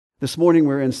This morning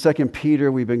we're in 2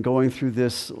 Peter. We've been going through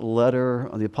this letter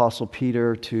of the Apostle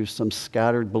Peter to some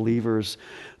scattered believers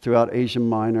throughout Asia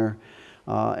Minor.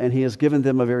 And he has given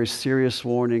them a very serious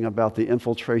warning about the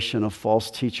infiltration of false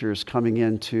teachers coming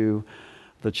into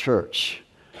the church.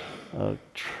 A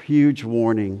huge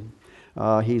warning.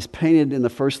 He's painted in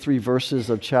the first 3 verses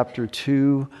of chapter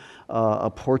 2 a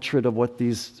portrait of what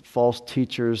these false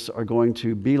teachers are going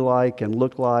to be like and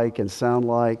look like and sound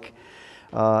like.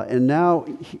 And now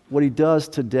what he does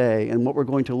today and what we're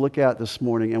going to look at this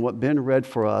morning and what Ben read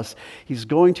for us, he's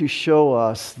going to show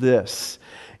us this.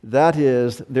 That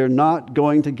is, they're not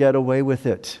going to get away with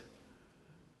it.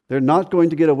 They're not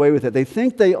going to get away with it. They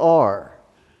think they are,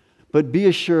 but be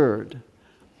assured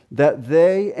that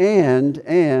they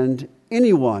and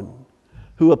anyone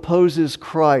who opposes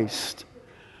Christ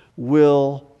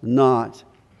will not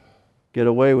get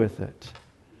away with it.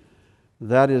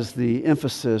 That is the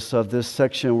emphasis of this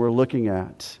section we're looking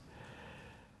at.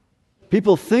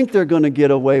 People think they're going to get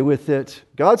away with it.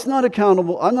 God's not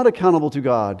accountable. I'm not accountable to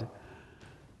God.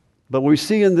 But what we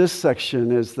see in this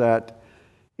section is that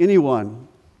anyone,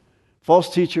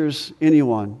 false teachers,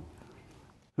 anyone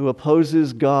who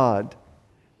opposes God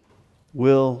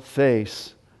will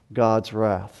face God's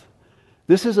wrath.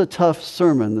 This is a tough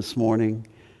sermon this morning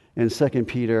in 2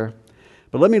 Peter.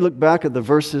 But let me look back at the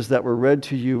verses that were read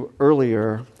to you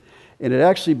earlier, and it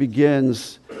actually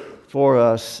begins for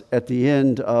us at the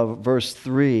end of verse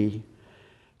 3,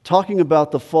 talking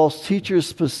about the false teachers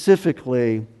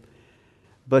specifically,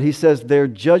 but he says their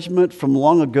judgment from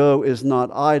long ago is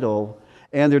not idle,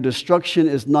 and their destruction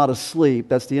is not asleep.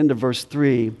 That's the end of verse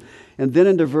 3. And then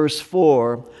into verse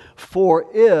 4, for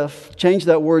if, change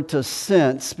that word to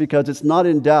since, because it's not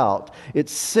in doubt.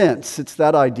 It's since, it's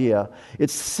that idea.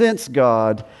 It's since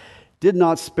God did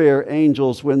not spare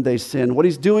angels when they sinned. What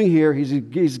he's doing here,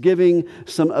 he's giving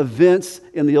some events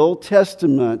in the Old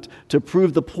Testament to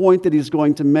prove the point that he's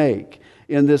going to make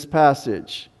in this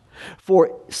passage.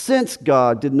 For since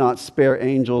God did not spare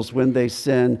angels when they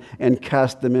sinned and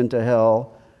cast them into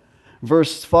hell,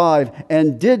 verse 5,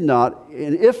 and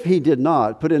if he did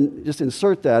not, just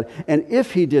insert that, and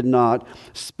if he did not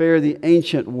spare the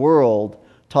ancient world,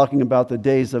 talking about the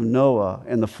days of Noah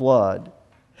and the flood.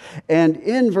 And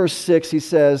in verse 6, he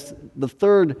says, the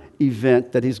third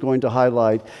event that he's going to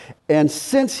highlight, and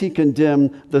since he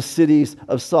condemned the cities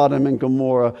of Sodom and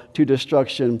Gomorrah to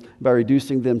destruction by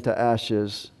reducing them to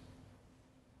ashes.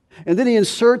 And then he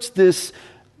inserts this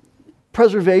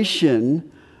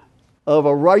preservation of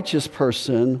a righteous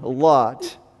person,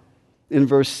 Lot, in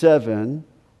verse 7.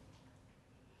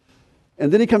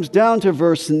 And then he comes down to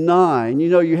verse 9. You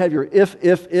know, you have your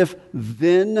if,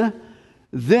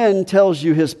 then tells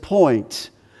you his point.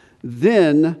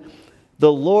 Then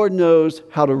the Lord knows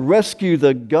how to rescue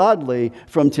the godly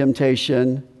from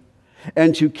temptation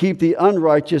and to keep the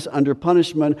unrighteous under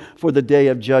punishment for the day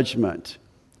of judgment.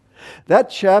 That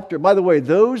chapter, by the way,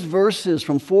 those verses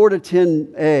from 4 to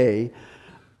 10a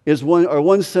are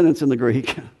one sentence in the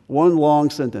Greek, one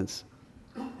long sentence.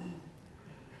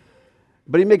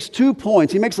 But he makes 2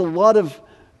 points. He makes you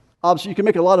can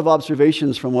make a lot of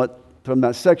observations from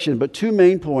that section, but 2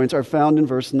 main points are found in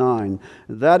verse 9.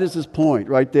 That is his point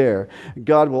right there.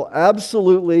 God will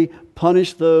absolutely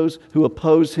punish those who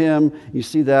oppose him. You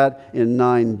see that in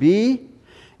 9b.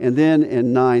 And then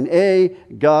in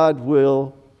 9a, God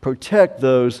will protect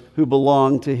those who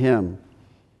belong to him.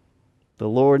 The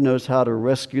Lord knows how to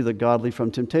rescue the godly from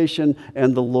temptation,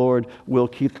 and the Lord will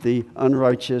keep the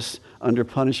unrighteous under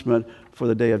punishment for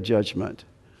the day of judgment.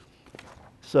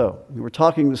 So, we're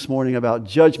talking this morning about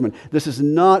judgment. This is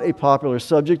not a popular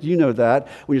subject. You know that.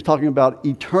 When you're talking about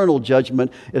eternal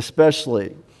judgment,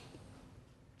 especially.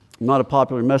 Not a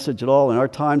popular message at all in our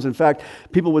times. In fact,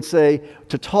 people would say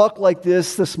to talk like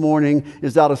this morning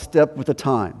is out of step with the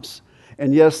times.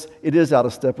 And yes, it is out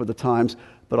of step with the times,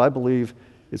 but I believe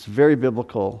it's very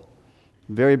biblical,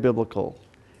 very biblical.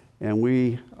 And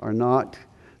we are not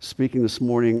speaking this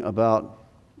morning about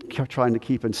trying to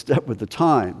keep in step with the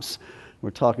times.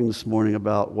 We're talking this morning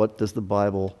about what does the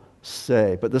Bible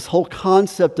say. But this whole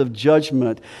concept of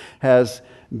judgment has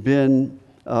been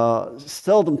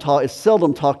seldom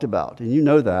talked about, and you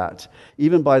know that,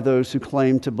 even by those who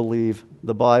claim to believe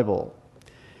the Bible.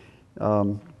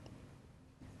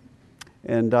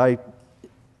 And I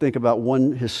think about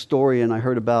one historian I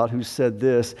heard about who said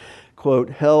this,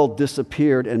 quote, hell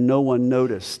disappeared and no one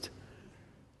noticed,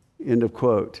 end of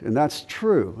quote. And that's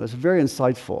true. That's very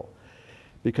insightful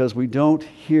because we don't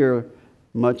hear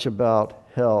much about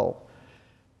hell,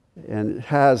 and it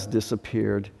has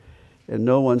disappeared, and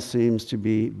no one seems to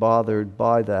be bothered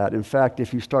by that. In fact,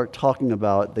 if you start talking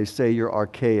about it, they say you're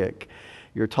archaic.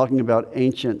 You're talking about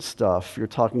ancient stuff. You're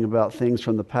talking about things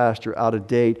from the past. You're out of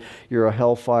date. You're a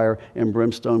hellfire and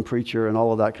brimstone preacher and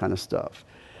all of that kind of stuff.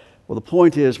 Well, the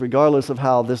point is, regardless of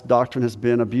how this doctrine has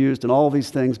been abused and all these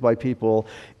things by people,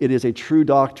 it is a true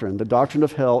doctrine. The doctrine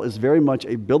of hell is very much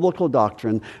a biblical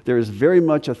doctrine. There is very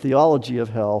much a theology of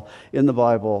hell in the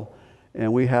Bible,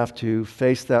 and we have to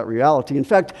face that reality. In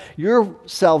fact, your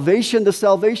salvation, the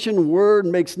salvation word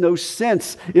makes no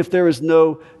sense if there is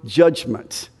no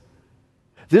judgment.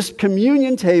 This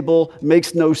communion table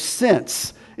makes no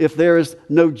sense if there is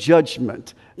no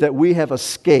judgment, that we have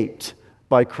escaped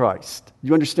by Christ.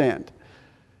 You understand?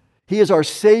 He is our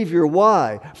Savior.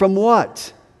 Why? From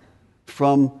what?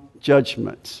 From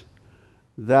judgment.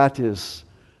 That is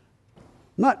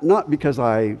not because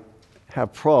I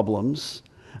have problems,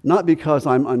 not because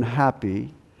I'm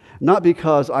unhappy, not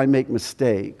because I make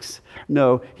mistakes.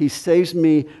 No, He saves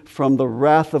me from the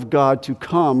wrath of God to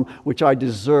come, which I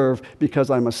deserve because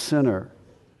I'm a sinner.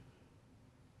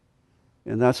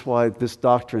 And that's why this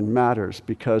doctrine matters,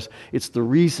 because it's the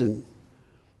reason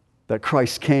that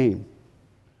Christ came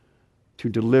to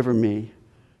deliver me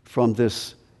from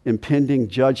this impending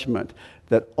judgment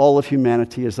that all of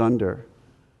humanity is under,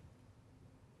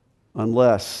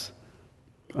 unless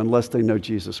they know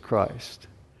Jesus Christ.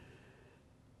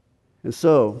 And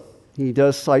so, he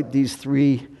does cite these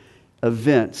three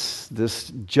events: this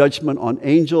judgment on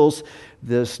angels,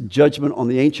 this judgment on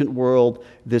the ancient world,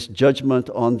 this judgment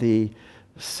on the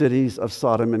cities of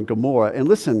Sodom and Gomorrah. And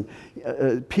listen,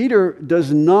 Peter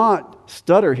does not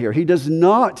stutter here. He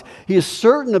is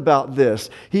certain about this.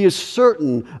 He is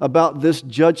certain about this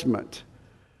judgment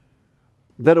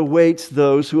that awaits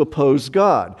those who oppose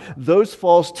God. Those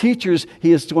false teachers,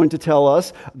 he is going to tell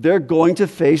us, they're going to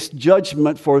face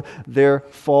judgment for their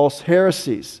false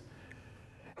heresies.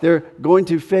 They're going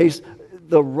to face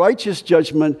the righteous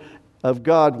judgment of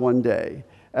God one day,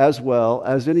 as well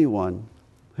as anyone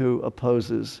who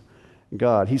opposes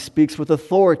God. He speaks with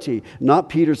authority, not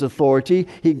Peter's authority.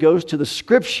 He goes to the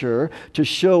Scripture to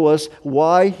show us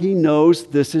why he knows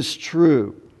this is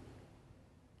true.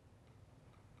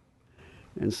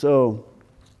 And so,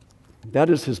 that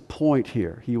is his point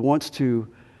here. He wants to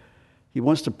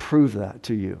prove that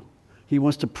to you. He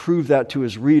wants to prove that to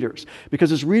his readers. Because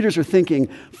his readers are thinking,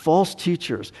 false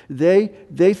teachers, they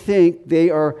think they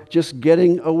are just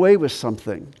getting away with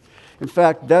something. In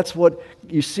fact, that's what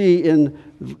you see in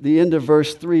the end of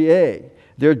verse 3a.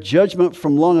 Their judgment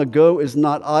from long ago is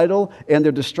not idle, and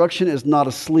their destruction is not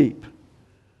asleep.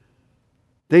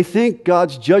 They think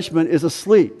God's judgment is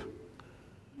asleep.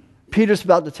 Peter's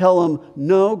about to tell them,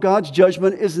 no, God's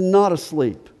judgment is not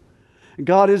asleep.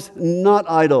 God is not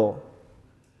idle.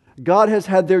 God has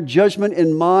had their judgment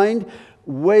in mind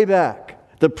way back.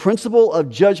 The principle of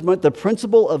judgment, the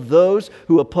principle of those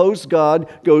who oppose God,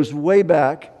 goes way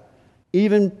back,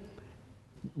 even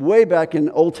way back in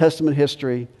Old Testament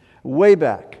history, way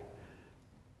back.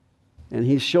 And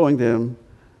he's showing them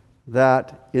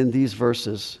that in these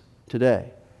verses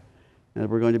today, that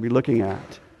we're going to be looking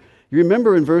at. You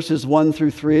remember in verses 1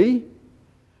 through 3,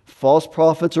 false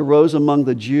prophets arose among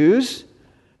the Jews,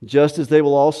 just as they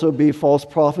will also be false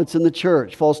prophets in the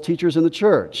church, false teachers in the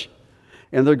church.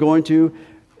 And they're going to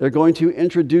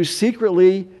introduce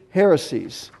secretly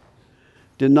heresies,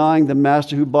 denying the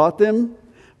master who bought them.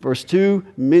 Verse 2,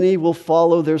 many will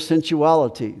follow their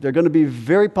sensuality. They're going to be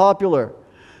very popular.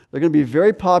 They're going to be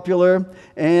very popular,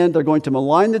 and they're going to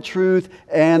malign the truth,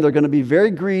 and they're going to be very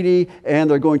greedy,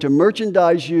 and they're going to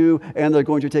merchandise you, and they're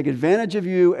going to take advantage of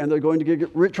you, and they're going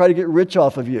to try to get rich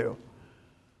off of you.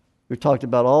 We've talked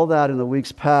about all that in the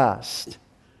weeks past.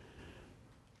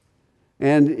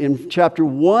 And in chapter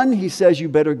 1, he says you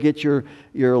better get your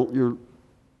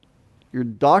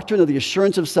doctrine of the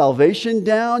assurance of salvation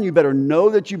down. You better know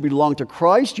that you belong to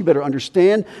Christ. You better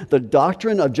understand the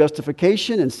doctrine of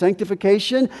justification and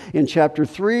sanctification. In chapter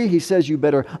 3, he says you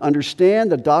better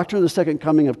understand the doctrine of the second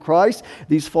coming of Christ.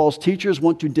 These false teachers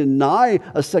want to deny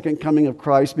a second coming of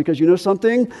Christ because you know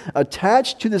something?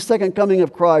 Attached to the second coming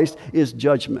of Christ is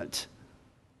judgment.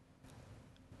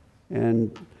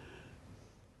 And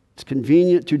it's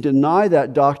convenient to deny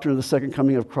that doctrine of the second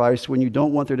coming of Christ when you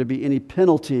don't want there to be any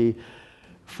penalty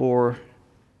for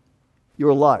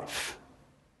your life.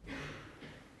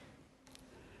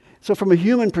 So from a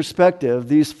human perspective,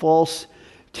 these false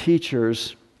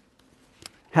teachers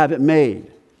have it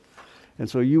made. And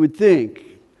so you would think,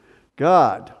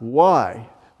 God, why?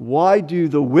 Why do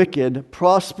the wicked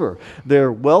prosper?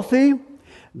 They're wealthy,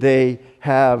 they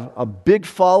have a big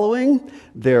following,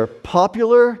 they're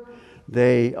popular,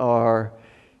 they are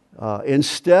in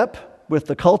step with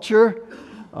the culture.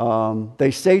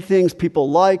 They say things people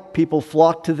like, people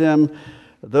flock to them.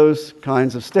 those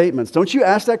kinds of statements. Don't you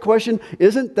ask that question?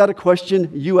 Isn't that a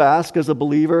question you ask as a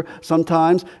believer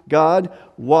sometimes? God,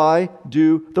 why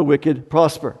do the wicked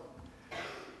prosper?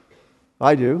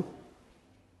 I do.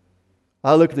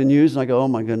 I look at the news and I go, oh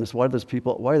my goodness, why are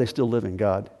they still living,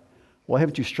 God? Why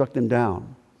haven't you struck them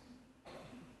down?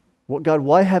 God,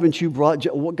 why don't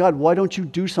you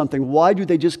do something? Why do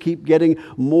they just keep getting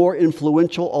more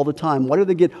influential all the time? Why do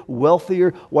they get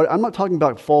wealthier? I'm not talking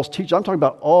about false teachers. I'm talking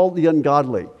about all the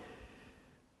ungodly,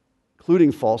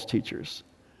 including false teachers.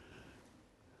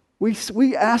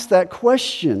 We ask that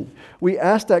question. We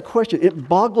ask that question. It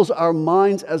boggles our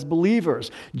minds as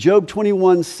believers. Job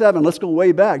 21:7. Let's go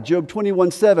way back. Job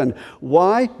 21:7.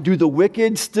 Why do the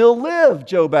wicked still live?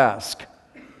 Job asked.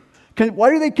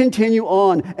 Why do they continue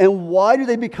on? And why do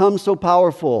they become so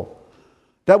powerful?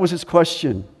 That was his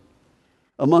question,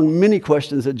 among many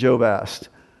questions that Job asked.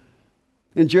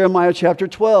 In Jeremiah chapter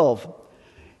 12,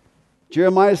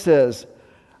 Jeremiah says,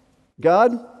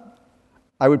 God,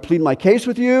 I would plead my case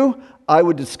with you. I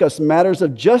would discuss matters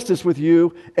of justice with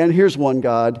you. And here's one,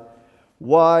 God.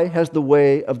 Why has the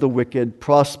way of the wicked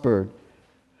prospered?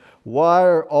 Why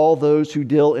are all those who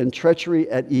deal in treachery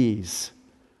at ease?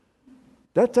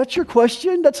 That's your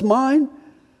question? That's mine?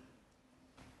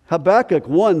 Habakkuk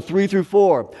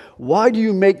 1:3-4. Why do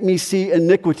you make me see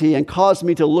iniquity and cause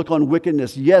me to look on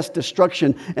wickedness? Yes,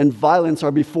 destruction and violence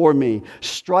are before me.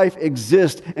 Strife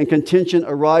exists and contention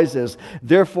arises.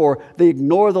 Therefore, they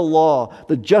ignore the law.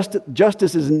 The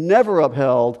justice is never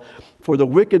upheld, for the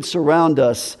wicked surround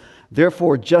us.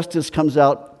 Therefore, justice comes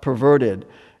out perverted.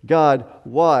 God,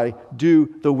 why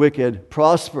do the wicked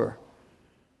prosper?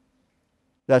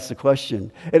 That's the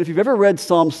question. And if you've ever read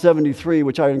Psalm 73,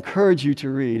 which I encourage you to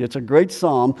read, it's a great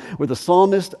psalm where the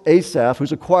psalmist Asaph,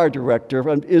 who's a choir director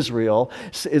from Israel,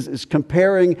 is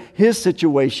comparing his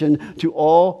situation to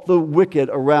all the wicked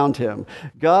around him.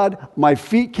 God, my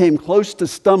feet came close to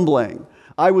stumbling.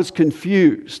 I was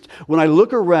confused. When I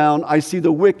look around, I see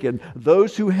the wicked,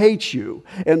 those who hate you,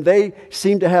 and they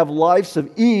seem to have lives of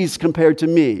ease compared to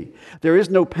me. There is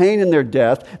no pain in their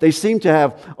death. They seem to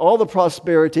have all the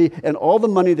prosperity and all the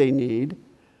money they need.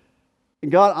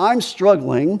 And God, I'm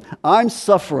struggling. I'm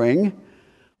suffering.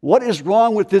 What is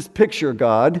wrong with this picture,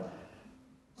 God?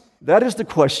 That is the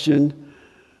question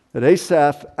that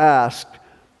Asaph asked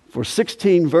for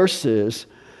 16 verses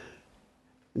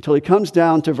until he comes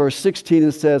down to verse 16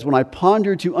 and says, when I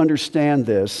pondered to understand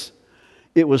this,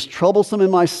 it was troublesome in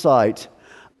my sight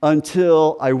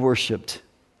until I worshiped.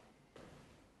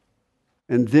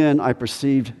 And then I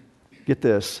perceived, get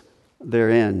this, their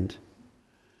end.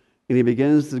 And he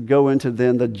begins to go into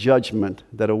then the judgment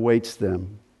that awaits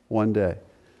them one day.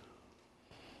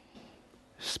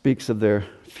 Speaks of their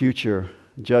future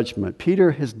judgment.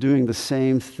 Peter is doing the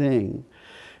same thing.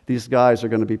 These guys are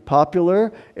going to be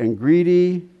popular and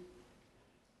greedy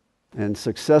and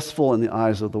successful in the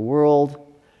eyes of the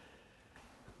world.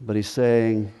 But he's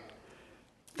saying,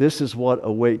 this is what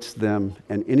awaits them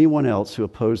and anyone else who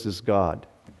opposes God.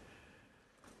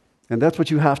 And that's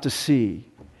what you have to see.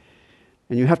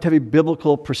 And you have to have a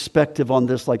biblical perspective on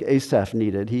this like Asaph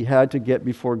needed. He had to get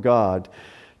before God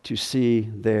to see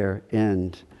their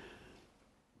end.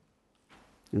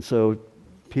 And so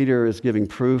Peter is giving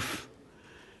proof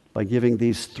by giving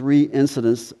these three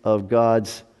incidents of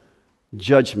God's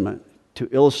judgment to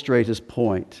illustrate his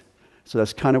point. So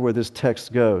that's kind of where this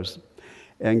text goes.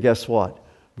 And guess what?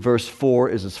 Verse 4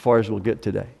 is as far as we'll get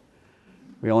today.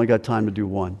 We only got time to do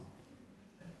one.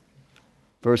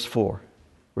 Verse 4.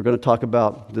 We're going to talk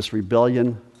about this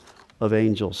rebellion of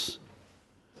angels.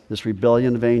 This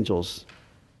rebellion of angels.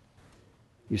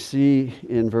 You see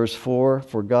in verse 4,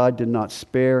 for God did not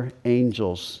spare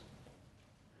angels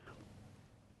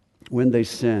when they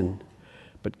sinned,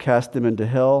 but cast them into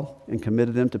hell and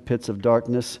committed them to pits of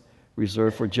darkness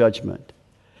reserved for judgment.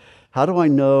 How do I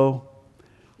know,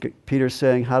 Peter's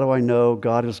saying, how do I know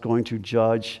God is going to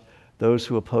judge those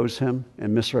who oppose him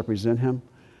and misrepresent him?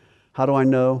 How do I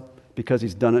know? Because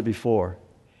he's done it before.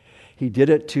 He did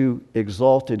it to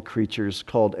exalted creatures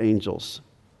called angels.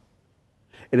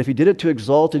 And if he did it to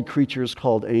exalted creatures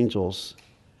called angels,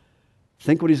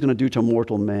 think what he's going to do to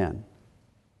mortal man.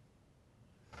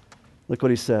 Look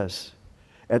what he says.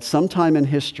 At some time in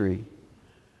history,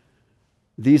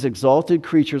 these exalted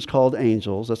creatures called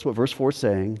angels, that's what verse 4 is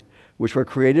saying, which were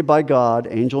created by God,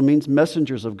 angel means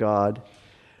messengers of God,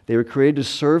 they were created to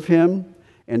serve him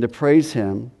and to praise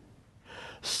him.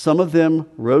 Some of them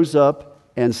rose up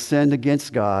and sinned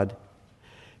against God.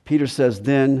 Peter says,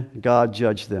 then God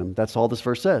judged them. That's all this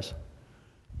verse says.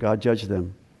 God judged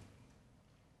them.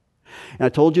 And I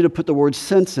told you to put the word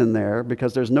since in there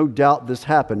because there's no doubt this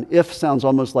happened. If sounds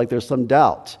almost like there's some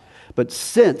doubt. But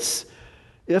since,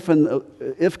 if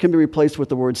can be replaced with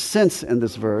the word since in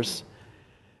this verse,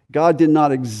 God did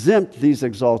not exempt these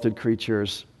exalted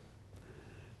creatures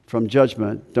from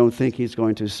judgment. Don't think he's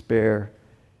going to spare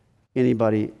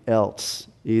anybody else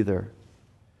either.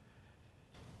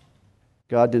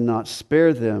 God did not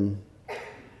spare them.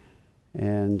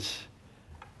 And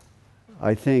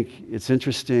I think it's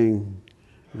interesting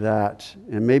that,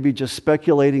 and maybe just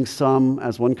speculating some,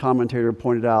 as one commentator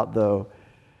pointed out, though,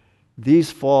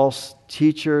 these false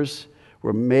teachers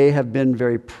may have been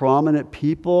very prominent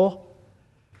people,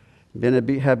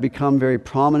 have become very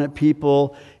prominent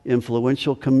people,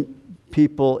 influential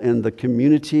people in the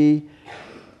community.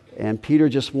 And Peter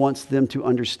just wants them to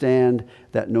understand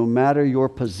that no matter your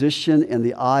position in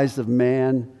the eyes of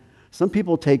man, some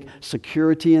people take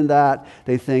security in that.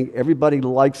 They think, everybody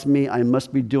likes me, I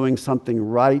must be doing something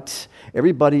right.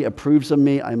 Everybody approves of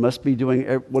me, I must be doing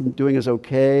what I'm doing is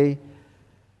okay.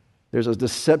 There's a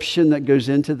deception that goes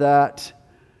into that.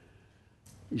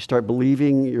 You start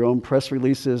believing your own press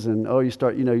releases, and you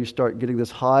start getting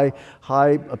this high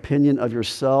opinion of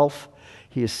yourself.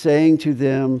 He is saying to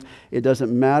them, it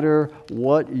doesn't matter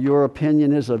what your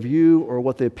opinion is of you or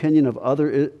what the opinion of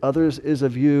others is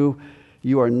of you.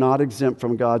 You are not exempt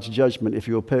from God's judgment if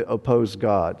you oppose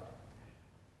God.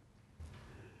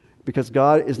 Because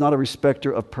God is not a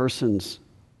respecter of persons.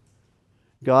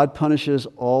 God punishes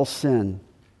all sin.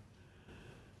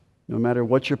 No matter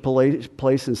what your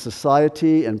place in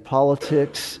society and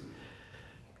politics,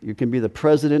 you can be the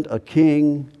president, a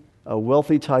king, a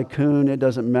wealthy tycoon, it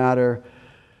doesn't matter.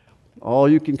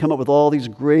 You can come up with all these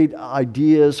great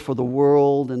ideas for the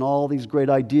world and all these great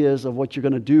ideas of what you're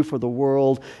going to do for the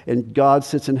world, and God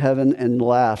sits in heaven and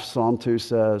laughs, Psalm 2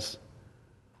 says.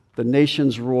 The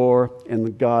nations roar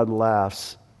and God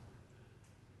laughs.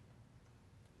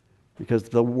 Because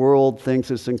the world thinks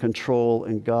it's in control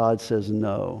and God says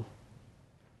no.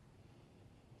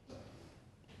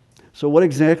 So what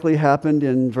exactly happened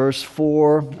in verse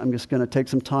 4? I'm just going to take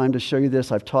some time to show you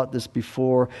this. I've taught this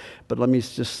before, but let me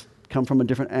just come from a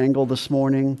different angle this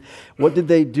morning. What did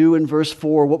they do in verse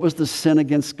 4? What was the sin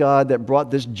against God that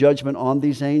brought this judgment on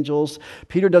these angels?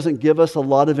 Peter doesn't give us a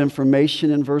lot of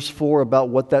information in verse 4 about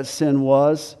what that sin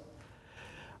was.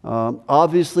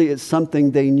 Obviously, it's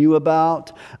something they knew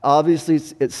about. Obviously,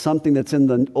 it's something that's in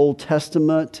the Old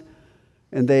Testament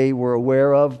and they were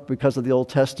aware of because of the Old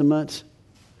Testament.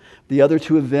 The other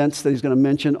two events that he's going to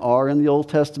mention are in the Old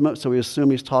Testament, so we assume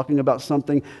he's talking about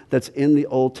something that's in the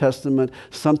Old Testament,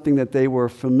 something that they were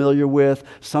familiar with,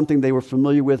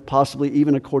 possibly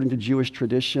even according to Jewish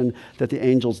tradition, that the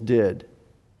angels did.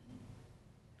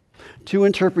 Two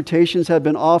interpretations have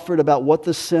been offered about what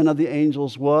the sin of the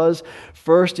angels was.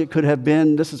 First, it could have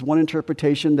been, this is one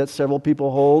interpretation that several people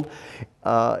hold.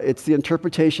 It's the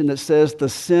interpretation that says the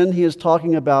sin he is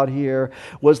talking about here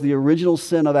was the original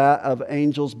sin of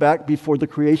angels back before the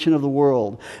creation of the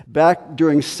world, back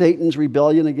during Satan's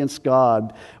rebellion against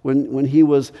God, when he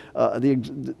was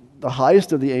the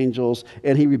highest of the angels,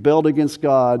 and he rebelled against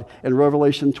God. And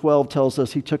Revelation 12 tells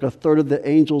us he took a third of the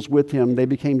angels with him. They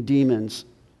became demons.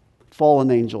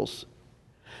 Fallen angels.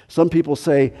 Some people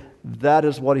say that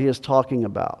is what he is talking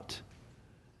about.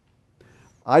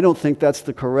 I don't think that's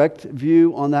the correct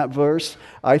view on that verse.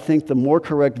 I think the more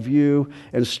correct view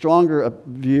and stronger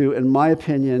view, in my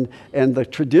opinion, and the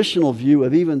traditional view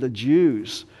of even the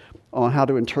Jews on how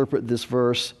to interpret this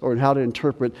verse or how to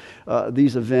interpret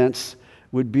these events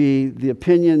would be the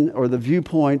opinion or the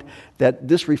viewpoint that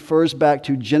this refers back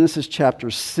to Genesis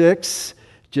chapter 6.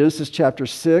 Genesis chapter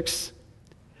 6.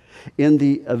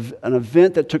 In an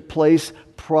event that took place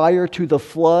prior to the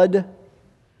flood,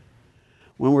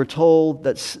 when we're told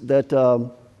that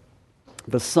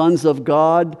the sons of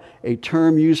God, a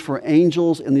term used for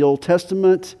angels in the Old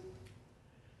Testament,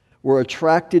 were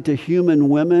attracted to human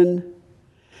women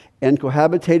and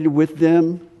cohabitated with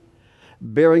them,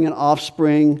 bearing an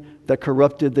offspring that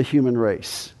corrupted the human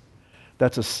race.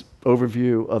 That's an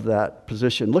overview of that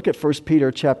position. Look at 1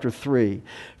 Peter chapter 3.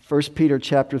 1 Peter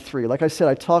chapter 3. Like I said,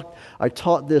 I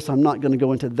taught this. I'm not going to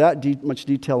go into that much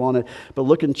detail on it. But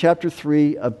look in chapter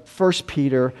 3 of 1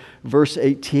 Peter, verse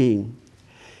 18.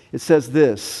 It says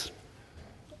this,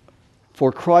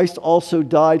 "For Christ also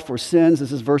died for sins."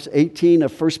 This is verse 18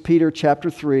 of 1 Peter chapter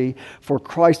 3. "For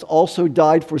Christ also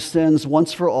died for sins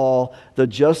once for all, the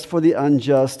just for the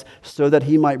unjust, so that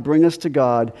he might bring us to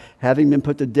God, having been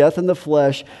put to death in the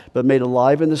flesh, but made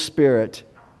alive in the Spirit."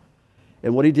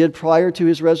 And what he did prior to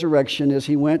his resurrection is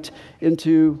he went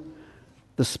into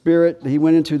the Spirit, he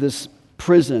went into this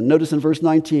prison. Notice in verse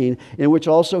 19, in which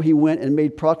also he went and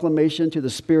made proclamation to the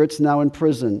spirits now in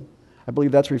prison. I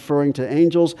believe that's referring to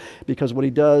angels, because what he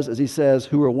does is he says,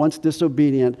 who were once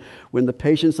disobedient when the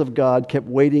patience of God kept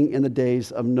waiting in the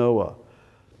days of Noah.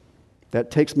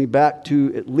 That takes me back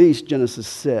to at least Genesis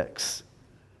 6.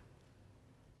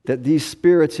 That these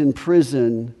spirits in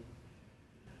prison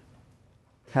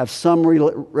have some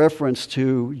reference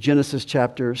to Genesis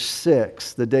chapter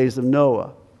 6, the days of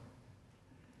Noah.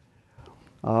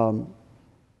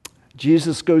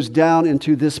 Jesus goes down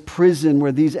into this prison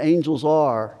where these angels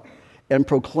are and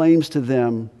proclaims to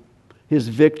them his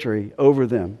victory over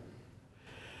them.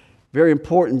 Very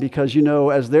important, because,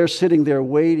 as they're sitting there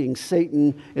waiting,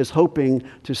 Satan is hoping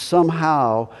to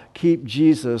somehow keep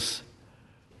Jesus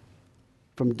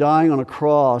from dying on a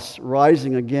cross,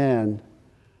 rising again,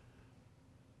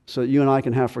 so that you and I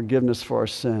can have forgiveness for our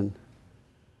sin.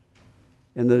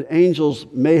 And the angels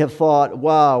may have thought,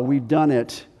 wow, we've done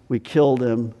it. We killed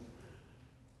him.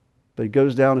 But he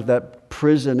goes down to that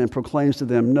prison and proclaims to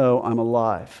them, no, I'm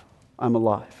alive. I'm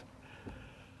alive.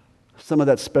 Some of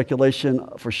that speculation,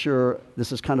 for sure.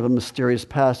 This is kind of a mysterious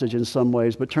passage in some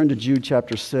ways. But turn to Jude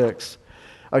chapter 6.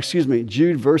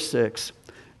 Jude verse 6.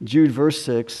 Jude verse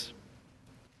 6.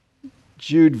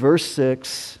 Jude verse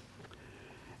 6.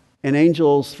 And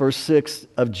angels, verse 6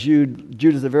 of Jude.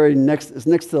 Jude is it's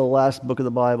next to the last book of the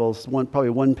Bible. It's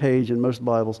probably one page in most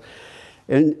Bibles.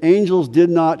 And angels did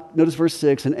not, notice verse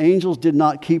 6, and angels did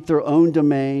not keep their own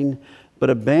domain, but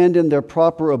abandoned their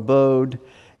proper abode.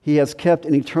 He has kept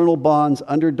in eternal bonds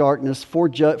under darkness for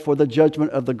the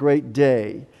judgment of the great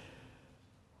day.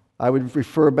 I would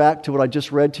refer back to what I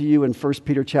just read to you in 1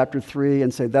 Peter chapter 3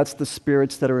 and say that's the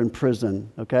spirits that are in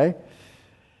prison, okay?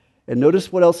 And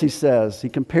notice what else he says. He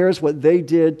compares what they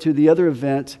did to the other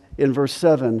event in verse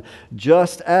 7.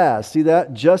 Just as, see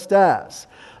that? Just as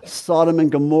Sodom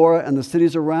and Gomorrah and the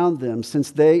cities around them,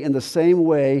 since they, in the same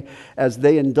way as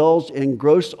they indulged in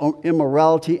gross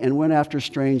immorality and went after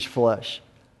strange flesh.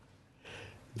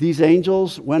 These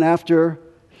angels went after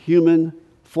human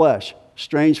flesh,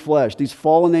 strange flesh. These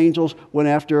fallen angels went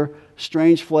after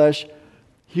strange flesh,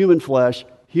 human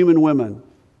women.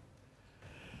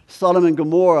 Sodom and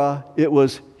Gomorrah, it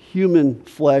was human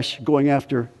flesh going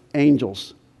after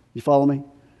angels. You follow me?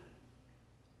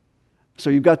 So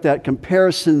you've got that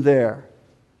comparison there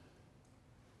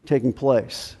taking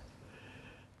place.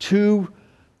 Two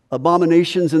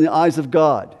abominations in the eyes of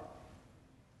God.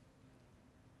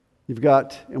 You've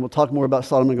got, and we'll talk more about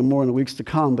Sodom and Gomorrah in the weeks to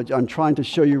come, but I'm trying to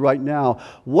show you right now,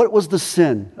 what was the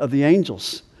sin of the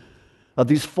angels? Of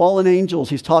these fallen angels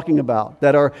he's talking about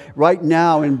that are right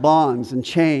now in bonds and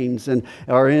chains and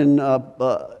are in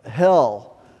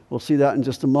hell. We'll see that in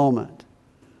just a moment.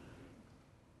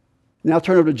 Now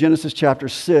turn over to Genesis chapter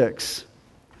 6.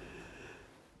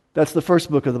 That's the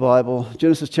first book of the Bible.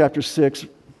 Genesis chapter 6.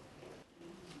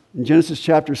 In Genesis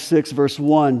chapter 6, verse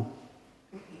 1.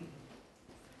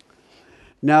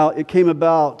 Now it came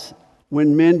about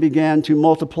when men began to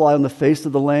multiply on the face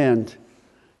of the land.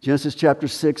 Genesis chapter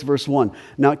 6, verse 1.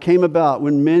 Now it came about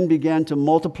when men began to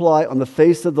multiply on the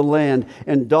face of the land,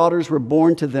 and daughters were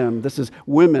born to them. This is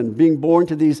women being born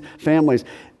to these families.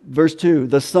 Verse 2,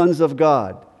 the sons of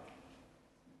God.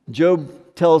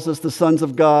 Job tells us the sons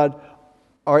of God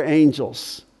are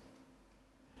angels.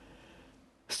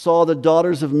 Saw the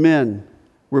daughters of men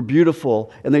were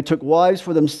beautiful, and they took wives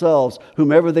for themselves,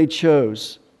 whomever they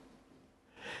chose.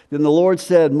 Then the Lord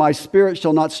said, my spirit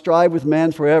shall not strive with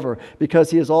man forever,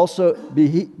 because he also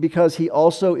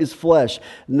is flesh.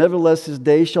 Nevertheless, his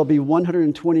days shall be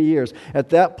 120 years. At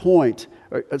that point,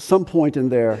 or at some point in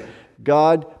there,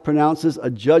 God pronounces a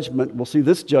judgment. We'll see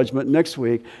this judgment next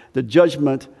week. The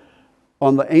judgment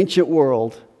on the ancient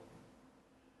world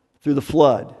through the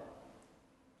flood.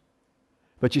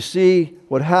 But you see,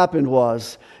 what happened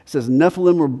was, it says,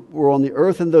 Nephilim were on the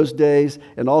earth in those days,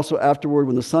 and also afterward,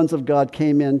 when the sons of God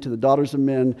came in to the daughters of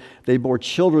men, they bore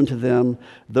children to them.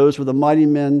 Those were the mighty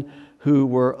men who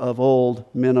were of old,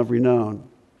 men of renown.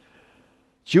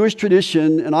 Jewish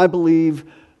tradition, and I believe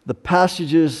the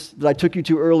passages that I took you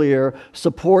to earlier,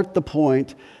 support the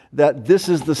point that this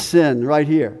is the sin right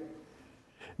here.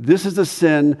 This is the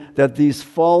sin that these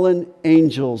fallen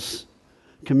angels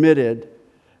committed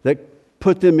that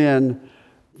put them in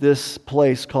this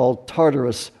place called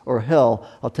Tartarus or hell.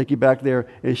 I'll take you back there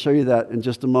and show you that in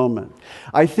just a moment.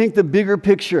 I think the bigger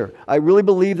picture, I really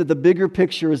believe that the bigger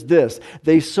picture is this.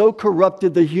 They so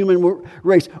corrupted the human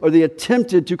race, or they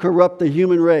attempted to corrupt the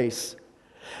human race.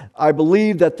 I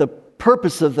believe that the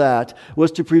purpose of that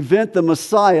was to prevent the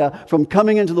Messiah from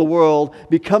coming into the world,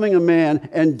 becoming a man,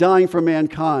 and dying for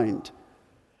mankind.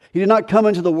 He did not come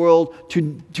into the world to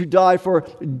die for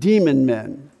demon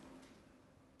men.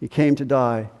 He came to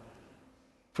die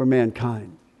for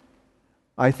mankind.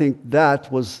 I think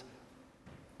that was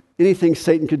anything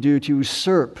Satan could do to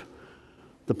usurp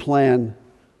the plan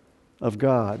of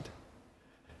God.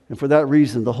 And for that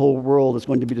reason, the whole world is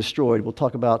going to be destroyed. We'll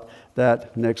talk about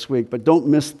that next week. But don't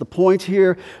miss the point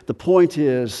here. The point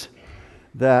is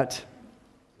that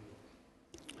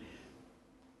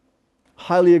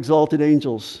highly exalted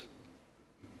angels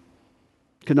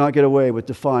cannot get away with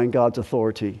defying God's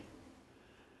authority.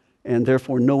 And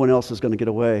therefore, no one else is going to get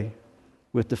away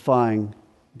with defying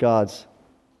God's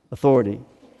authority.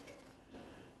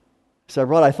 So,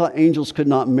 Rod, I thought angels could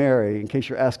not marry, in case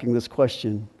you're asking this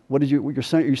question. What you're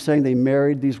saying? You're saying they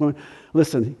married these women?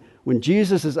 Listen, when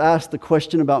Jesus is asked the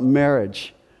question about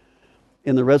marriage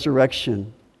in the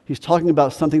resurrection, he's talking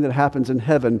about something that happens in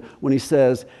heaven when he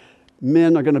says,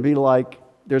 men are going to be like,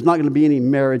 there's not going to be any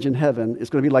marriage in heaven. It's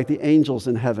going to be like the angels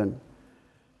in heaven.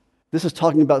 This is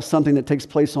talking about something that takes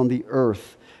place on the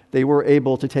earth. They were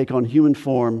able to take on human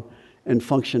form and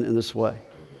function in this way.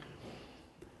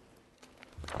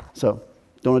 So,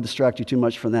 don't want to distract you too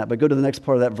much from that, but go to the next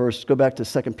part of that verse. Go back to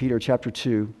 2 Peter chapter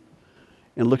 2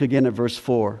 and look again at verse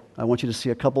 4. I want you to see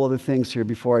a couple other things here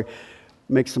before I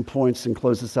make some points and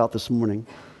close this out this morning.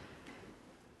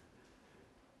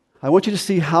 I want you to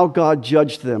see how God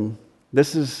judged them.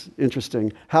 This is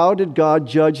interesting. How did God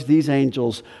judge these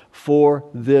angels for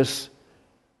this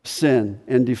sin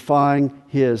and defying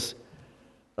his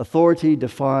authority,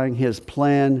 defying his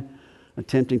plan,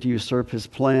 attempting to usurp his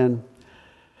plan?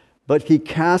 But he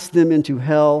cast them into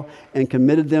hell and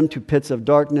committed them to pits of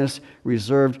darkness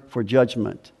reserved for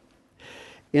judgment.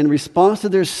 In response to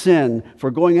their sin,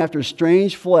 for going after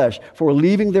strange flesh, for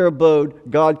leaving their abode,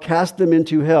 God cast them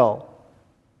into hell.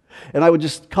 And I would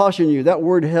just caution you, that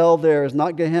word hell there is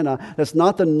not Gehenna. That's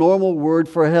not the normal word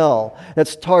for hell.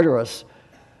 That's Tartarus.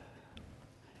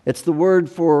 It's a word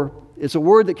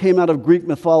that came out of Greek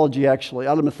mythology, actually,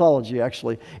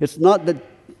 It's not that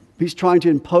he's trying to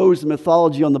impose the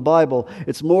mythology on the Bible.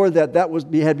 It's more that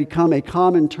had become a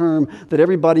common term that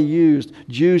everybody used,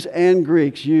 Jews and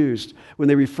Greeks used, when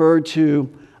they referred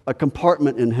to a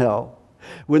compartment in hell,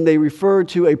 when they referred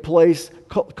to a place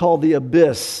called the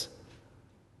abyss.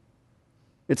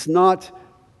 It's not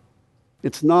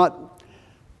the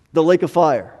lake of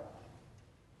fire.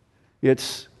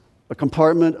 It's a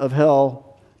compartment of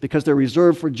hell because they're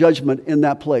reserved for judgment in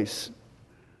that place.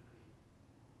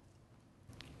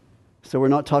 So we're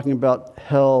not talking about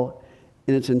hell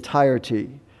in its entirety.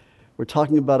 We're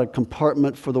talking about a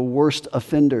compartment for the worst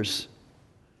offenders.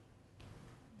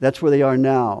 That's where they are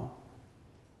now.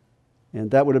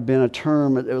 And that would have been a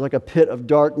term, it was like a pit of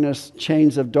darkness,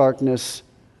 chains of darkness.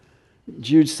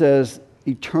 Jude says,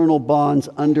 eternal bonds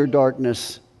under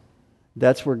darkness.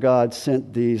 That's where God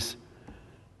sent these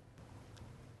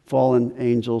fallen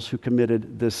angels who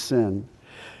committed this sin.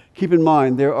 Keep in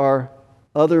mind, there are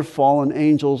other fallen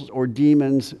angels or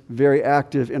demons very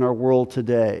active in our world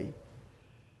today.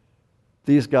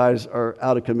 These guys are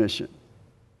out of commission.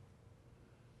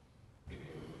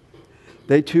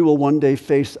 They too will one day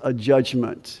face a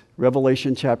judgment.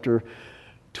 Revelation chapter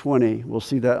 20. We'll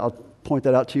see that. I'll point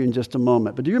that out to you in just a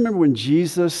moment. But do you remember when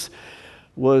Jesus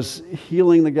was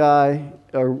healing the guy,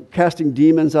 or casting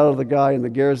demons out of the guy in the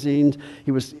Gerasenes?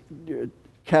 He was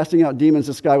casting out demons.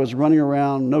 This guy was running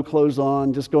around, no clothes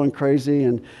on, just going crazy.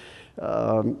 And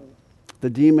the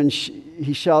demons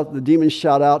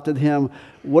shout out to him,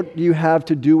 "What do you have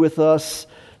to do with us,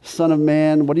 Son of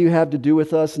Man? What do you have to do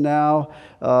with us now?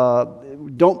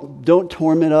 Don't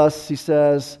torment us," he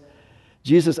says.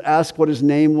 Jesus asked what his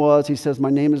name was. He says, "My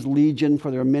name is Legion,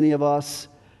 for there are many of us."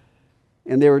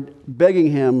 And they were begging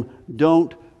him,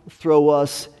 "Don't throw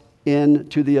us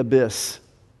into the abyss."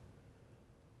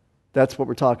 That's what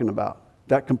we're talking about.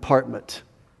 That compartment.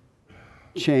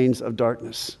 Chains of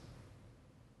darkness.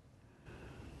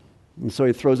 And so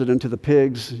he throws it into the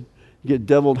pigs. You get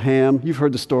deviled ham. You've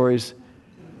heard the stories.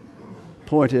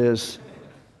 Point is,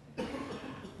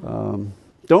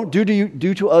 don't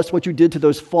do to us what you did to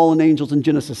those fallen angels in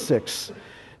Genesis 6.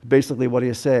 Basically what he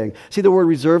is saying. See the word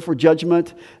reserved for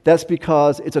judgment? That's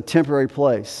because it's a temporary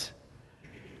place.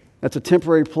 That's a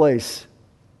temporary place.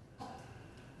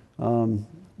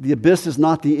 The abyss is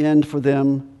not the end for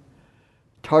them.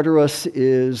 Tartarus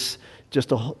is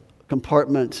just a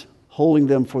compartment holding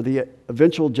them for the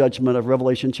eventual judgment of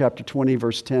Revelation chapter 20,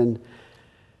 verse 10.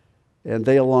 And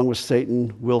they, along with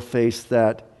Satan, will face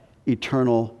that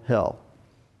eternal hell.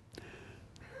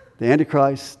 The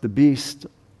Antichrist, the beast,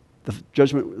 the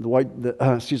judgment,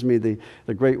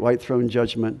 the great white throne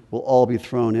judgment will all be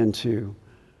thrown into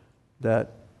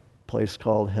that place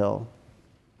called hell.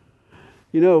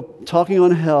 You know, talking on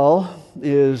hell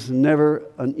is never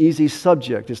an easy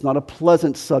subject. It's not a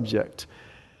pleasant subject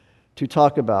to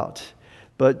talk about.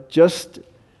 But just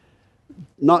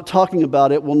not talking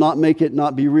about it will not make it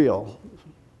not be real.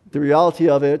 The reality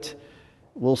of it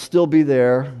will still be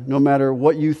there no matter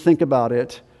what you think about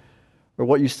it or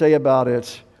what you say about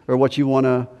it or what you want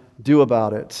to do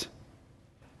about it.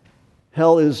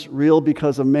 Hell is real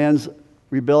because of man's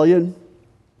rebellion,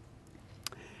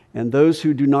 and those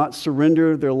who do not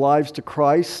surrender their lives to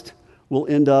Christ will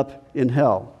end up in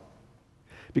hell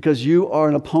because you are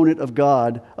an opponent of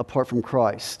God apart from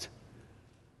Christ.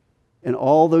 And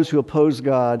all those who oppose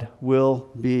God will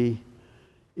be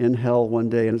in hell one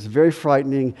day. And it's very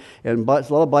frightening. And a lot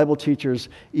of Bible teachers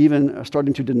even are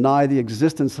starting to deny the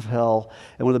existence of hell.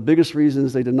 And one of the biggest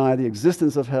reasons they deny the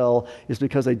existence of hell is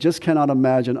because they just cannot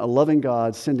imagine a loving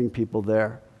God sending people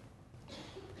there.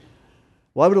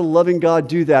 Why would a loving God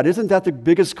do that? Isn't that the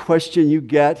biggest question you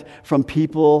get from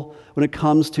people when it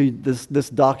comes to this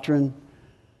doctrine?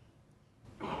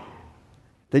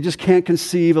 They just can't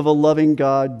conceive of a loving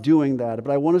God doing that.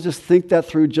 But I want to just think that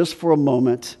through just for a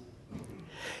moment.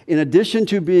 In addition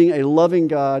to being a loving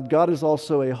God, God is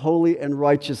also a holy and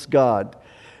righteous God.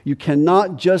 You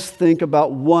cannot just think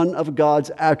about one of God's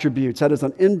attributes. That is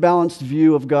an imbalanced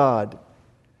view of God.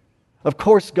 Of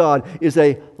course, God is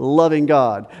a loving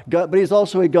God, but He's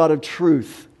also a God of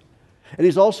truth. And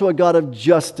He's also a God of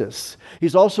justice.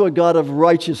 He's also a God of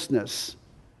righteousness.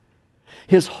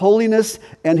 His holiness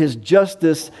and His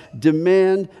justice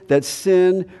demand that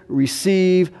sin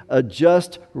receive a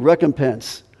just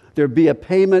recompense. There be a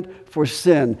payment for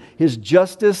sin. His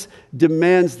justice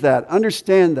demands that.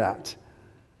 Understand that.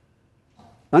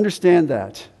 Understand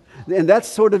that. And that's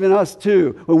sort of in us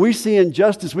too. When we see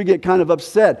injustice, we get kind of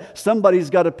upset. Somebody's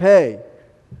got to pay.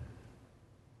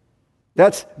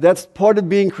 That's part of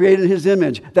being created in His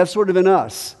image. That's sort of in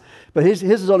us. But His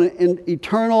is on an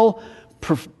eternal,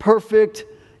 perfect,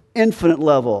 infinite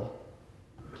level.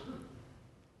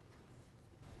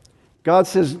 God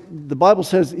says, the Bible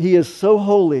says He is so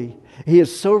holy, He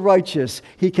is so righteous,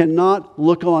 He cannot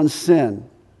look on sin.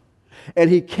 And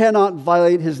He cannot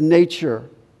violate His nature.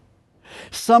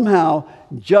 Somehow,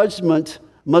 judgment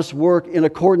must work in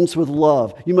accordance with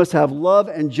love. You must have love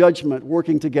and judgment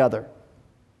working together.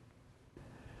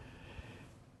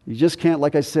 You just can't,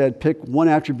 like I said, pick one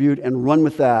attribute and run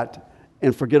with that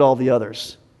and forget all the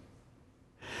others.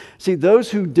 See, those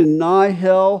who deny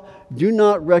hell do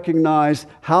not recognize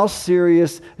how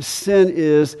serious sin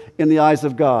is in the eyes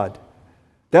of God.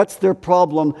 That's their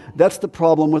problem. That's the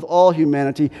problem with all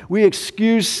humanity. We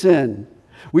excuse sin.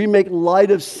 We make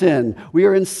light of sin. We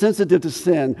are insensitive to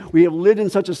sin. We have lived in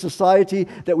such a society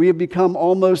that we have become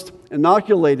almost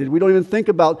inoculated. We don't even think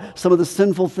about some of the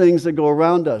sinful things that go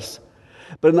around us.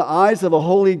 But in the eyes of a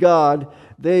holy God,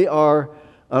 they are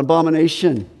an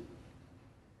abomination.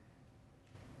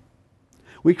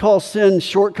 We call sin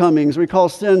shortcomings. We call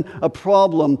sin a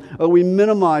problem, or we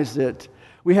minimize it.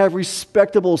 We have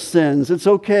respectable sins. It's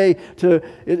okay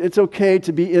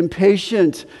to be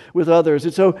impatient with others.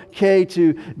 It's okay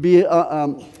to be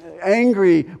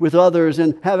angry with others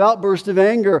and have outbursts of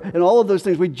anger and all of those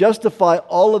things. We justify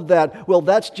all of that. Well,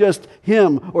 that's just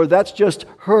him or that's just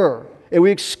her. And we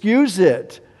excuse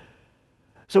it.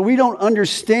 So we don't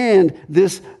understand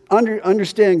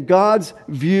understand God's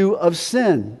view of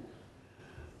sin.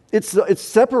 It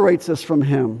separates us from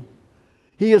Him.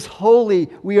 He is holy.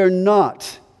 We are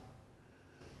not.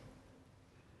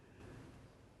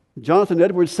 Jonathan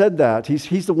Edwards said that.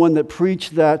 He's the one that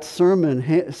preached that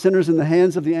sermon, Sinners in the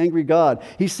Hands of the Angry God.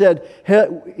 He said,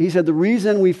 the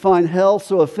reason we find hell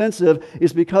so offensive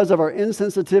is because of our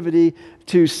insensitivity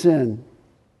to sin.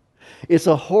 It's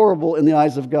a horrible in the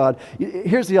eyes of God.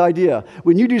 Here's the idea.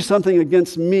 When you do something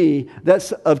against me,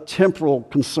 that's of temporal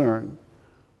concern.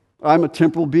 I'm a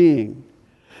temporal being.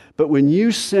 But when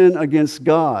you sin against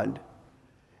God,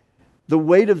 the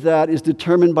weight of that is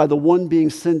determined by the one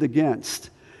being sinned against.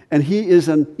 And He is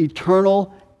an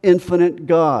eternal, infinite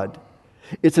God.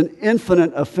 It's an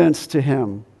infinite offense to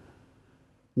Him,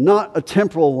 not a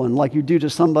temporal one like you do to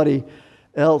somebody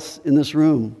else in this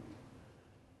room.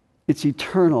 It's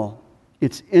eternal.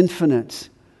 It's infinite.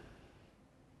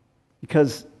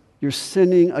 Because you're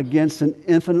sinning against an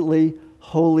infinitely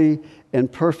holy and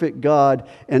perfect God,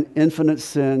 and infinite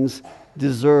sins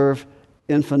deserve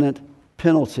infinite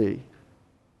penalty.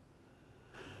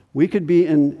 We could be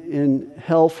in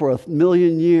hell for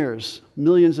 1,000,000 years,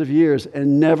 millions of years,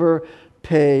 and never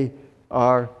pay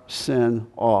our sin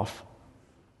off.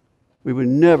 We would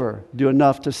never do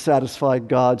enough to satisfy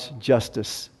God's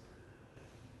justice.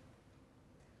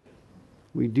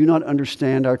 We do not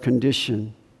understand our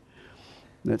condition.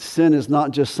 That sin is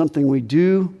not just something we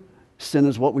do, sin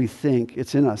is what we think.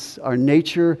 It's in us. Our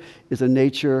nature is a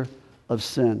nature of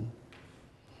sin.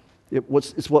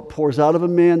 It's what pours out of a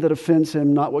man that offends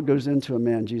him, not what goes into a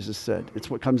man, Jesus said. It's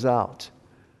what comes out.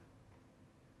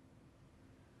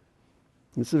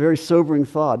 It's a very sobering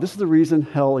thought. This is the reason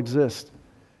hell exists.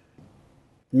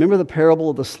 Remember the parable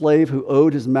of the slave who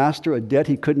owed his master a debt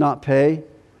he could not pay?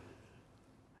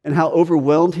 And how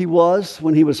overwhelmed he was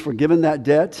when he was forgiven that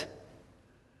debt?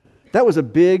 That was a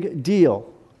big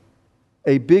deal.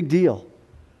 A big deal.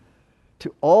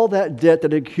 To all that debt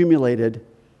that had accumulated,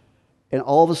 and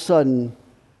all of a sudden,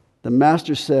 the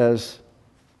master says,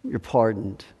 "You're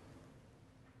pardoned."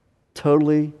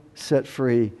 Totally set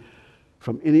free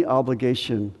from any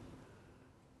obligation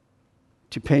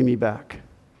to pay me back.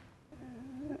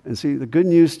 And see, the good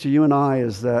news to you and I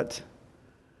is that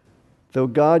though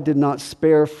God did not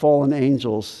spare fallen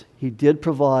angels, He did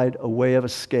provide a way of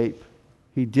escape.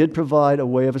 He did provide a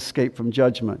way of escape from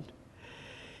judgment.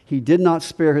 He did not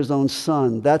spare His own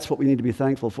Son. That's what we need to be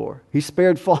thankful for. He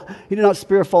did not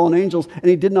spare fallen angels, and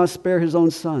He did not spare His own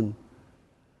Son.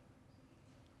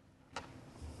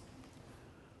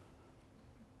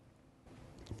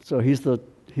 So He's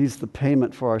the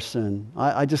payment for our sin.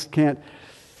 I just can't.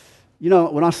 You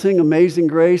know, when I sing Amazing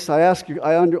Grace, I ask you,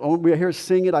 we hear it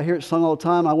sing it, I hear it sung all the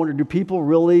time. I wonder, do people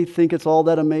really think it's all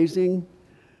that amazing?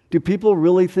 Do people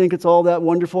really think it's all that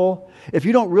wonderful? If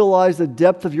you don't realize the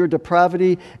depth of your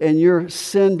depravity and your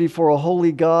sin before a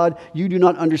holy God, you do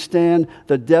not understand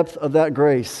the depth of that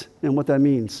grace and what that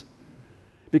means.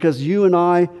 Because you and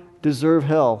I deserve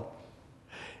hell.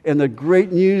 And the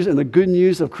great news and the good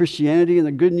news of Christianity and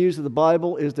the good news of the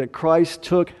Bible is that Christ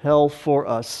took hell for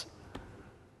us.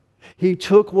 He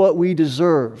took what we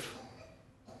deserve.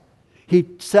 He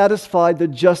satisfied the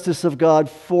justice of God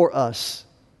for us.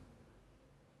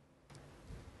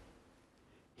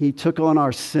 He took on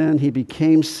our sin. He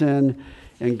became sin,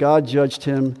 and God judged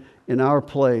Him in our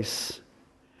place.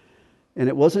 And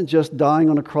it wasn't just dying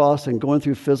on a cross and going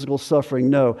through physical suffering.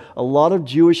 No, a lot of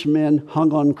Jewish men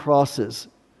hung on crosses.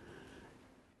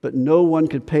 But no one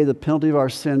could pay the penalty of our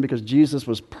sin because Jesus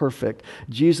was perfect.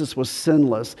 Jesus was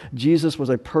sinless. Jesus was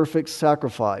a perfect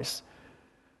sacrifice.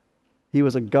 He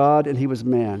was a God and He was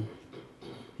man.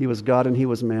 He was God and He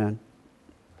was man.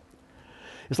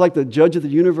 It's like the judge of the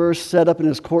universe sat up in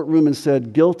his courtroom and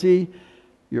said, "Guilty,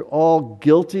 you're all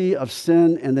guilty of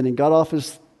sin." And then He got off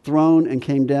His throne and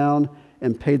came down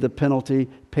and paid the penalty,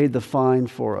 paid the fine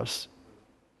for us.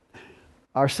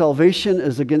 Our salvation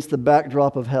is against the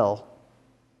backdrop of hell.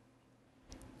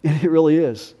 And it really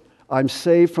is. I'm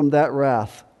saved from that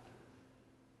wrath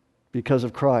because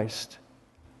of Christ.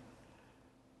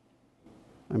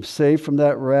 I'm saved from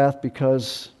that wrath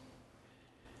because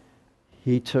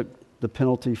He took the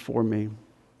penalty for me.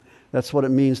 That's what it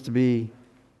means to be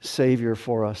Savior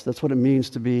for us. That's what it means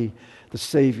to be the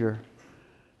Savior.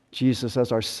 Jesus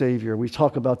as our Savior. We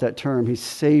talk about that term. He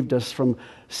saved us from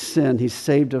sin. He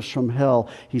saved us from hell.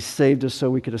 He saved us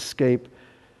so we could escape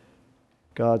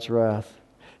God's wrath.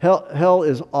 Hell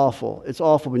is awful. It's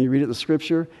awful when you read it in the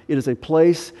Scripture. It is a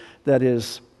place that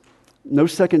is no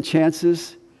second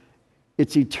chances.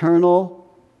 It's eternal.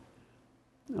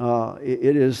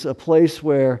 It is a place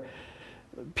where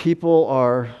people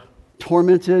are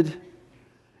tormented.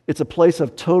 It's a place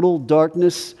of total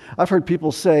darkness. I've heard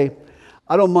people say,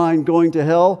 "I don't mind going to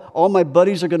hell. All my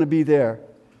buddies are going to be there."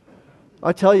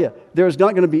 I tell you, there's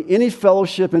not going to be any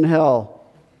fellowship in hell.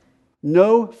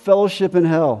 No fellowship in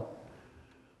hell.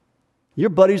 Your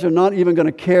buddies are not even going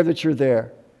to care that you're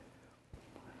there.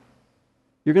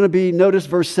 You're going to be, notice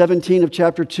verse 17 of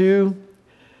chapter 2,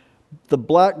 the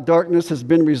black darkness has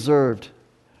been reserved.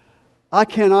 I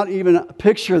cannot even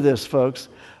picture this, folks.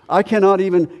 I cannot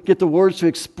even get the words to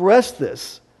express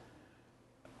this.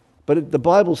 But the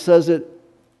Bible says it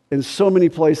in so many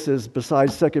places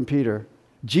besides 2 Peter.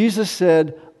 Jesus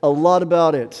said a lot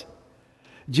about it.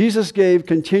 Jesus gave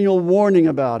continual warning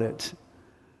about it.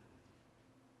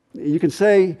 You can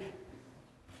say,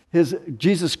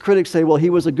 Jesus' critics say, well, He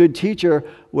was a good teacher.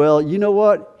 Well, you know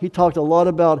what? He talked a lot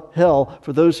about hell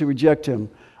for those who reject Him.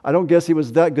 I don't guess He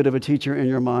was that good of a teacher in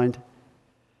your mind,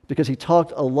 because He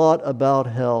talked a lot about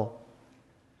hell.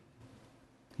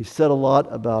 He said a lot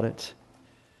about it.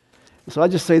 So I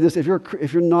just say this, if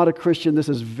you're not a Christian, this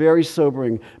is very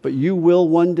sobering, but you will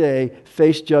one day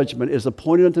face judgment. It is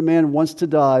appointed unto man once to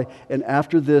die, and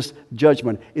after this,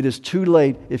 judgment. It is too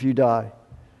late if you die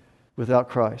without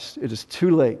Christ. It is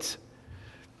too late.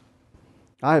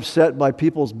 I have sat by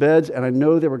people's beds, and I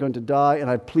know they were going to die, and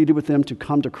I pleaded with them to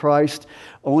come to Christ,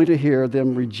 only to hear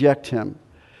them reject Him.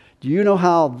 Do you know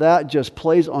how that just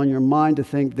plays on your mind to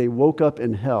think they woke up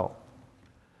in hell?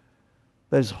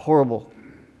 That is horrible.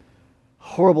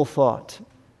 Horrible thought.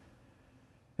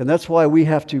 And that's why we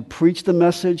have to preach the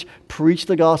message, preach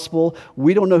the gospel.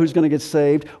 We don't know who's going to get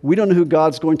saved. We don't know who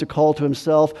God's going to call to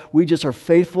himself. We just are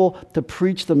faithful to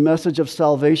preach the message of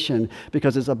salvation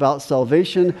because it's about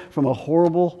salvation from a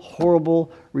horrible,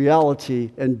 horrible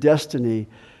reality and destiny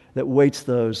that waits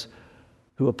those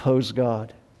who oppose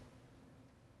God.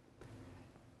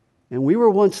 And we were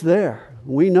once there.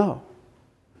 We know.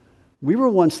 We were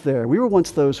once there. We were once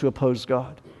those who opposed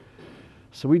God.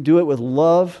 So we do it with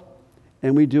love,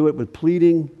 and we do it with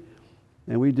pleading,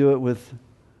 and we do it with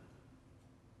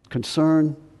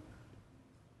concern.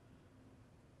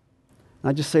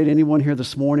 I just say to anyone here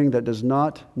this morning that does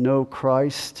not know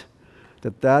Christ,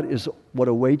 that is what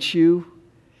awaits you.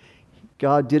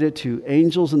 God did it to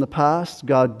angels in the past.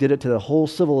 God did it to the whole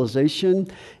civilization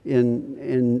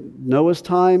in Noah's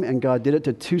time, and God did it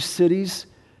to 2 cities.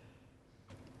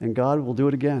 And God will do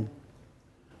it again.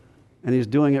 And he's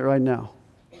doing it right now.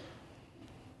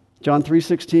 John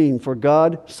 3:16, for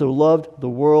God so loved the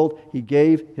world, he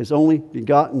gave his only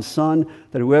begotten Son,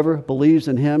 that whoever believes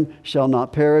in him shall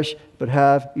not perish, but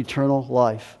have eternal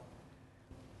life.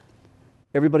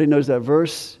 Everybody knows that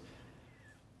verse.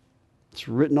 It's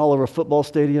written all over football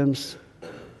stadiums.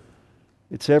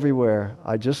 It's everywhere.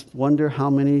 I just wonder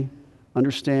how many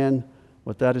understand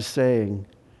what that is saying.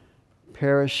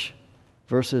 Perish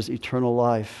versus eternal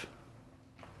life.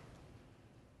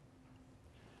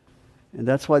 And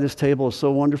that's why this table is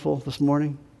so wonderful this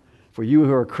morning. For you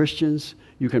who are Christians,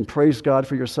 you can praise God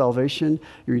for your salvation.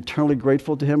 You're eternally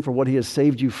grateful to him for what he has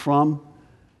saved you from.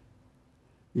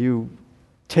 You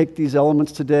take these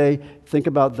elements today, think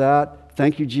about that.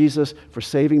 Thank you, Jesus, for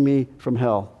saving me from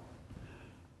hell.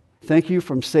 Thank you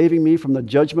for saving me from the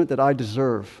judgment that I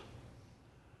deserve.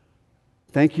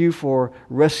 Thank you for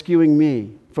rescuing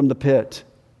me from the pit.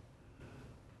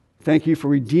 Thank you for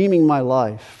redeeming my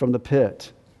life from the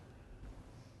pit.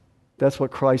 That's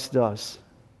what Christ does.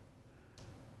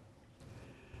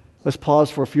 Let's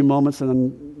pause for a few moments, and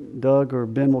then Doug or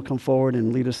Ben will come forward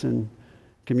and lead us in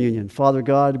communion. Father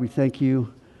God, we thank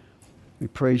you. We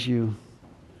praise you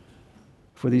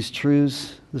for these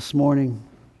truths this morning.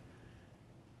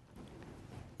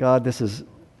 God, this is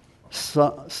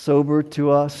sober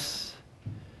to us.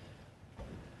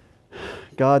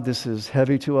 God, this is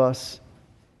heavy to us.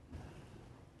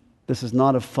 This is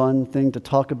not a fun thing to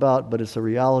talk about, but it's a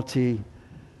reality.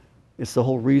 It's the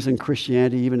whole reason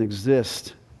Christianity even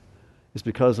exists, is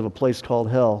because of a place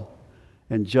called hell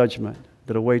and judgment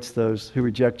that awaits those who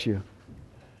reject you.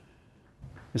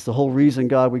 It's the whole reason,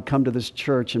 God, we come to this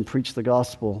church and preach the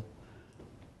gospel.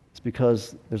 It's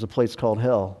because there's a place called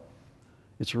hell.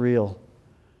 It's real.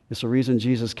 It's the reason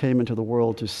Jesus came into the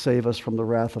world, to save us from the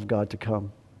wrath of God to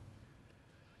come.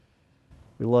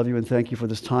 We love you and thank you for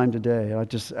this time today. I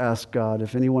just ask, God,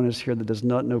 if anyone is here that does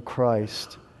not know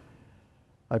Christ,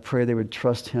 I pray they would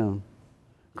trust him,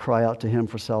 cry out to him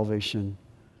for salvation.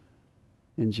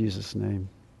 In Jesus' name,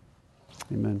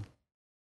 amen.